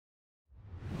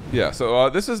Yeah, so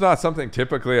this is not something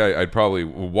typically I'd probably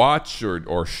watch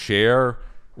or share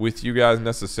with you guys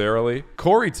necessarily.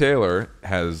 Corey Taylor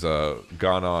has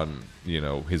gone on,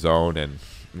 his own and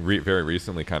very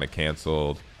recently kind of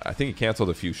canceled. I think he canceled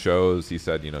a few shows. He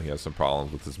said, he has some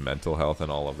problems with his mental health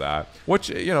and all of that. Which,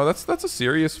 that's a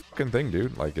serious fucking thing,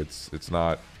 dude. Like that's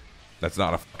not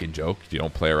a fucking joke. You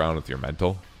don't play around with your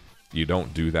mental. You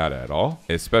don't do that at all.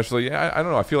 Especially, I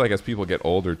don't know, I feel like as people get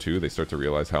older too, they start to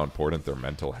realize how important their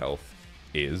mental health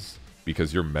is,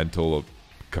 because your mental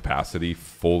capacity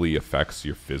fully affects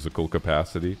your physical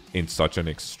capacity in such an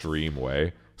extreme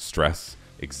way. Stress,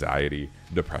 anxiety,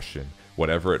 depression,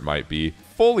 whatever it might be,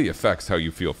 fully affects how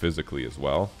you feel physically as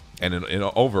well. And in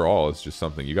overall, it's just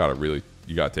something you got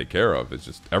to take care of. It's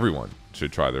just everyone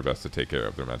should try their best to take care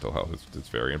of their mental health. It's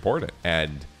very important.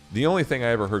 And the only thing I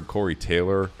ever heard Corey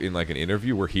Taylor in like an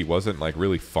interview where he wasn't like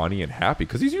really funny and happy,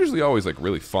 because he's usually always like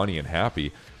really funny and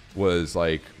happy, was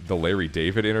like the Larry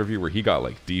David interview where he got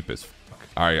like deep as fuck.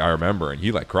 I remember, and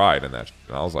he like cried in that shit.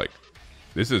 And I was like,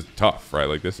 this is tough, right?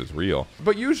 Like, this is real.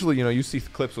 But usually, you see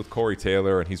clips with Corey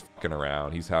Taylor and he's fucking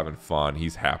around, he's having fun,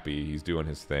 he's happy, he's doing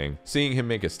his thing. Seeing him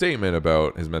make a statement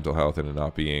about his mental health and it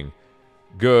not being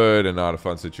good and not a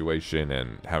fun situation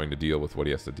and having to deal with what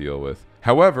he has to deal with.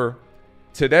 However,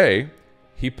 today,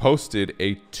 he posted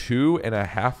a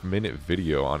 2.5-minute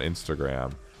video on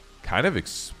Instagram kind of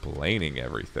explaining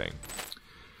everything.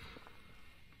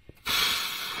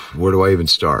 Where do I even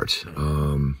start?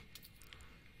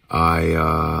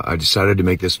 I decided to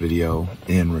make this video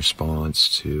in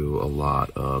response to a lot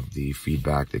of the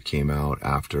feedback that came out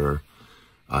after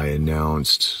I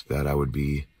announced that I would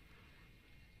be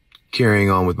carrying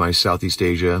on with my Southeast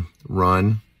Asia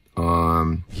run.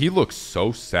 He looks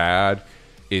so sad.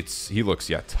 He looks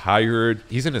tired.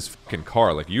 He's in his fucking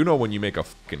car. Like, when you make a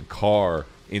fucking car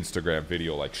Instagram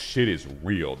video, like, shit is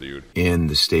real, dude. In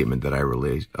the statement that I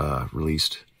released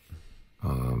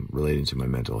relating to my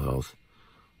mental health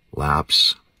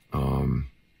lapse, the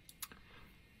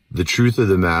truth of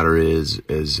the matter is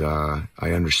I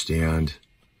understand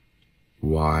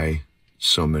why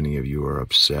so many of you are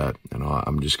upset, and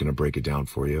I'm just going to break it down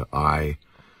for you. I,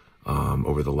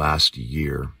 over the last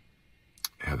year,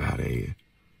 have had a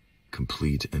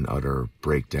complete and utter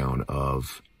breakdown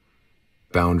of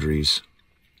boundaries,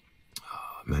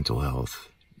 mental health,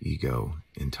 ego,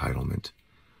 entitlement.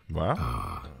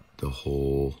 Wow. The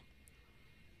whole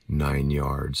 9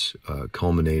 yards,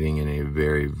 culminating in a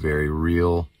very, very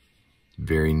real,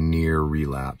 very near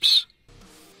relapse.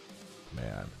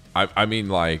 Man. I mean,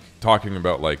 like, talking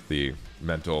about, like, the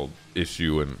mental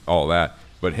issue and all that,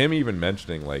 but him even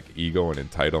mentioning, like, ego and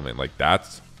entitlement, like,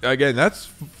 that's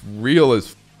real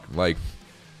as, like,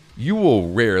 you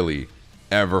will rarely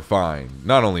ever find,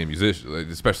 not only a musician,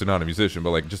 especially not a musician, but,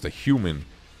 like, just a human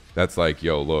that's like,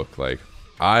 yo, look, like,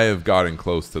 I have gotten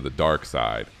close to the dark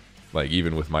side, like,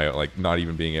 even with my, like, not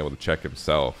even being able to check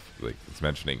himself, like, it's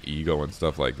mentioning ego and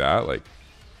stuff like that, like,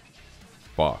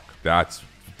 fuck, that's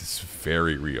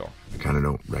very real. I kind of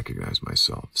don't recognize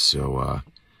myself. So,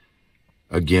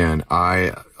 again,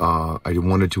 I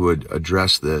wanted to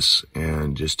address this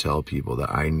and just tell people that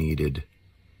I needed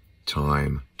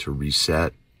time to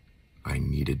reset. I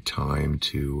needed time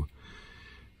to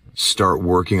start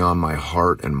working on my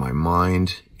heart and my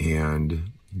mind and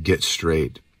get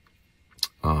straight.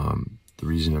 The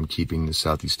reason I'm keeping the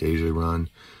Southeast Asia run,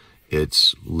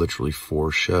 it's literally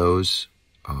 4 shows.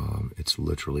 It's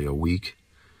literally a week.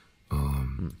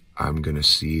 I'm going to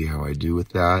see how I do with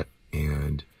that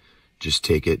and just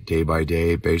take it day by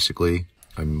day, basically.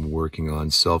 I'm working on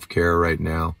self-care right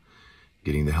now,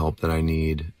 getting the help that I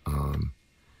need,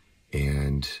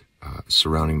 and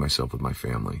surrounding myself with my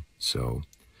family. So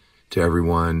to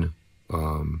everyone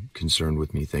concerned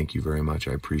with me, thank you very much.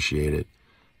 I appreciate it.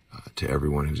 To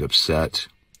everyone who's upset,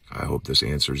 I hope this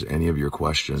answers any of your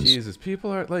questions. Jesus, people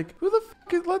are like, who the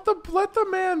fuck, let the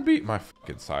man be. My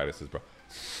fucking sinuses, bro.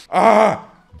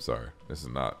 I'm sorry. This is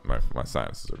not my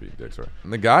sinuses are being dicks, right?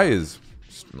 And the guy is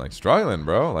like struggling,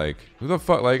 bro. Like, who the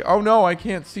fuck? Like, oh no, I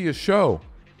can't see a show.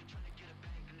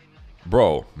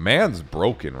 Bro, man's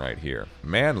broken right here.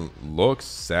 Man looks,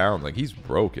 sound like he's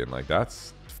broken. Like,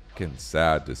 that's fucking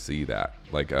sad to see that.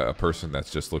 Like, a person that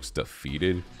just looks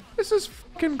defeated. This is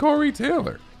fucking Corey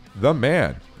Taylor, the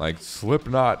man. Like,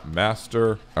 Slipknot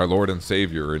master, our Lord and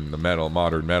Savior in the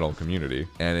modern metal community.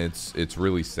 And it's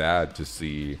really sad to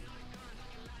see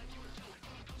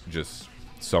just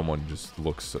someone just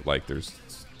looks like they're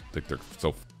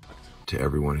so fucked. To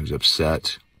everyone who's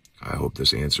upset, I hope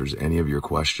this answers any of your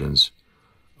questions.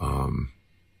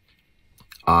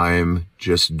 I'm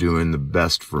just doing the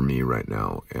best for me right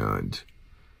now, and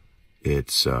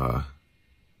it's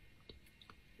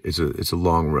it's a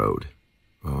long road,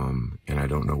 and I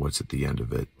don't know what's at the end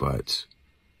of it, but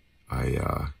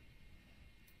I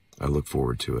look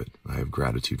forward to it. I have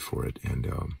gratitude for it,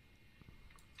 and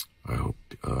I hope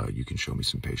you can show me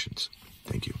some patience.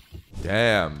 Thank you.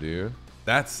 Damn, dude.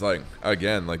 That's like,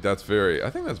 again, like I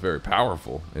think that's very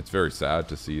powerful. It's very sad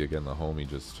to see, again, the homie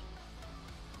just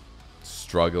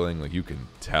struggling. Like, you can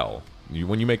tell.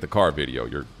 When you make the car video,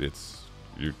 it's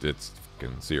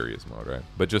fucking serious mode, right?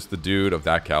 But just the dude of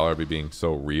that caliber being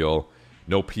so real,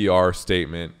 no PR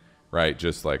statement, right?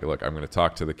 Just like, look, I'm going to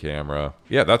talk to the camera.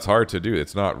 Yeah, that's hard to do.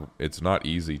 It's not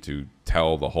easy to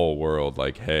tell the whole world,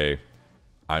 like, hey,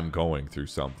 I'm going through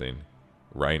something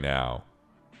right now.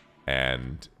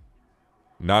 And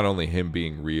not only him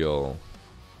being real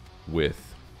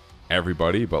with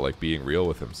everybody, but like being real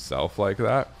with himself like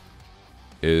that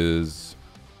is,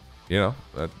 you know,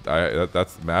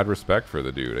 that's mad respect for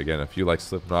the dude. Again, if you like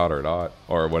Slipknot or not,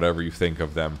 or whatever you think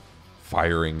of them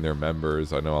firing their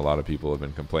members, I know a lot of people have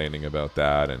been complaining about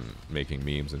that and making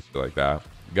memes and shit like that.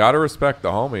 Gotta respect the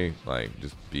homie, like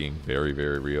just being very,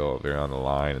 very real, very on the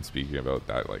line, and speaking about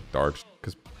that like dark shit.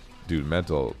 Because, dude,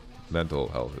 mental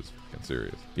health is fucking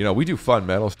serious. You know, we do fun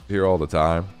metal shit here all the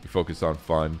time. We focus on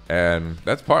fun, and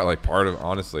that's part of,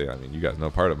 honestly, I mean, you guys know,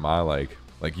 part of my like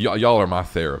y'all are my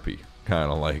therapy,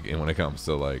 kind of like, and when it comes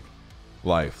to like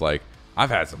life, like I've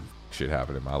had some shit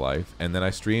happen in my life, and then I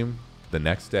stream the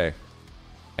next day,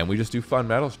 and we just do fun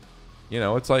metal shit. You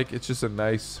know, it's like, it's just a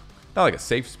nice, not like a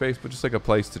safe space, but just like a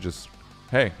place to just,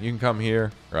 hey, you can come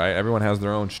here, right? Everyone has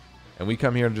their own shit, and we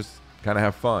come here to just kind of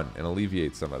have fun and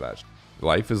alleviate some of that shit.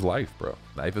 Life is life, bro.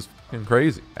 Life is fucking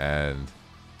crazy. And,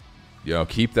 you know,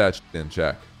 keep that shit in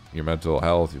check. Your mental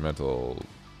health, your mental,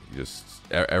 just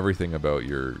everything about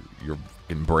your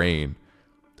fucking brain.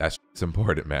 That shit's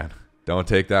important, man. Don't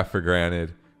take that for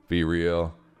granted. Be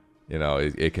real. You know,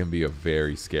 it can be a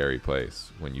very scary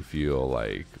place when you feel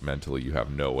like mentally you have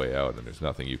no way out and there's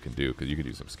nothing you can do, because you can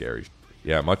do some scary shit.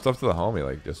 Yeah, much love to the homie.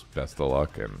 Like, just best of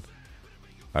luck, and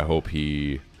I hope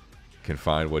he can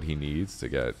find what he needs to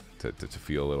get to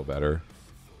feel a little better.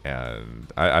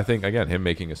 And I think, again, him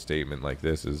making a statement like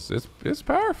this is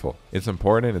powerful. It's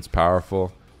important. It's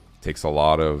powerful. It takes a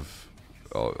lot of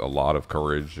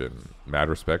courage and mad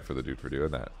respect for the dude for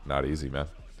doing that. Not easy, man.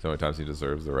 So many times he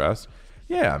deserves the rest.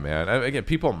 Yeah, man. Again,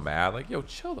 people mad, like, yo,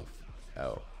 chill the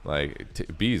out.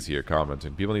 Like, B's here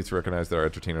commenting, people need to recognize that our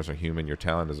entertainers are human. Your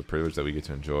talent is a privilege that we get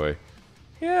to enjoy.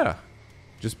 Yeah,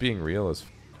 just being real is,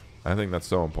 I think that's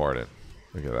so important.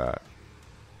 Look at that.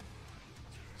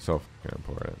 So fucking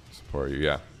important. Support you.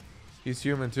 Yeah, he's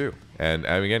human too. And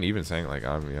again, even saying like,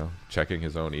 I'm, you know, checking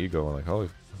his own ego, and like, holy,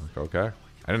 like, okay,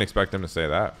 I didn't expect him to say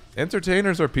that.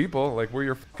 Entertainers are people. Like, we're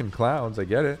your fucking clowns. I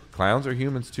get it. Clowns are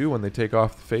humans too when they take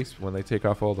off the face, when they take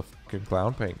off all the fucking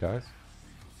clown paint, guys.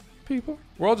 People.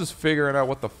 We're all just figuring out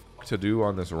what the fuck to do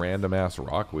on this random ass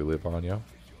rock we live on, yo.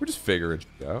 We're just figuring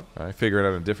shit out. Right? Figuring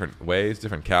out in different ways,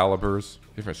 different calibers,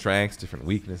 different strengths, different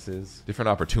weaknesses, different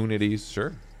opportunities.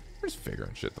 Sure. We're just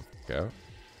figuring shit the fuck out.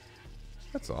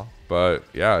 That's all. But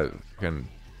yeah,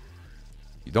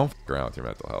 you don't fuck around with your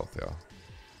mental health, yo.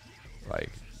 Like,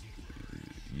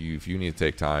 if you need to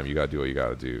take time, you gotta do what you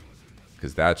gotta do,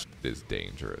 because that shit is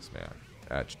dangerous, man.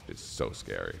 That shit is so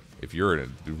scary. If you're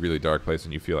in a really dark place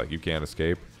and you feel like you can't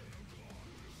escape,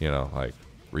 you know, like,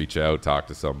 reach out, talk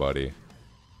to somebody,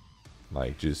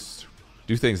 like, just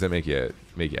do things that make you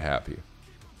happy,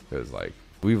 because like,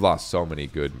 we've lost so many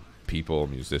good people,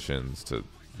 musicians, to,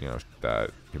 you know,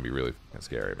 that can be really fucking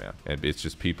scary, man. And it's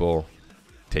just people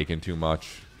taking too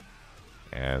much,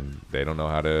 and they don't know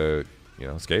how to, you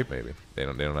know, escape. Maybe they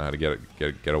don't know how to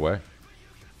get away.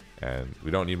 And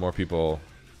we don't need more people,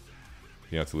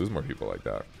 you know, to lose more people like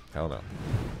that. Hell no.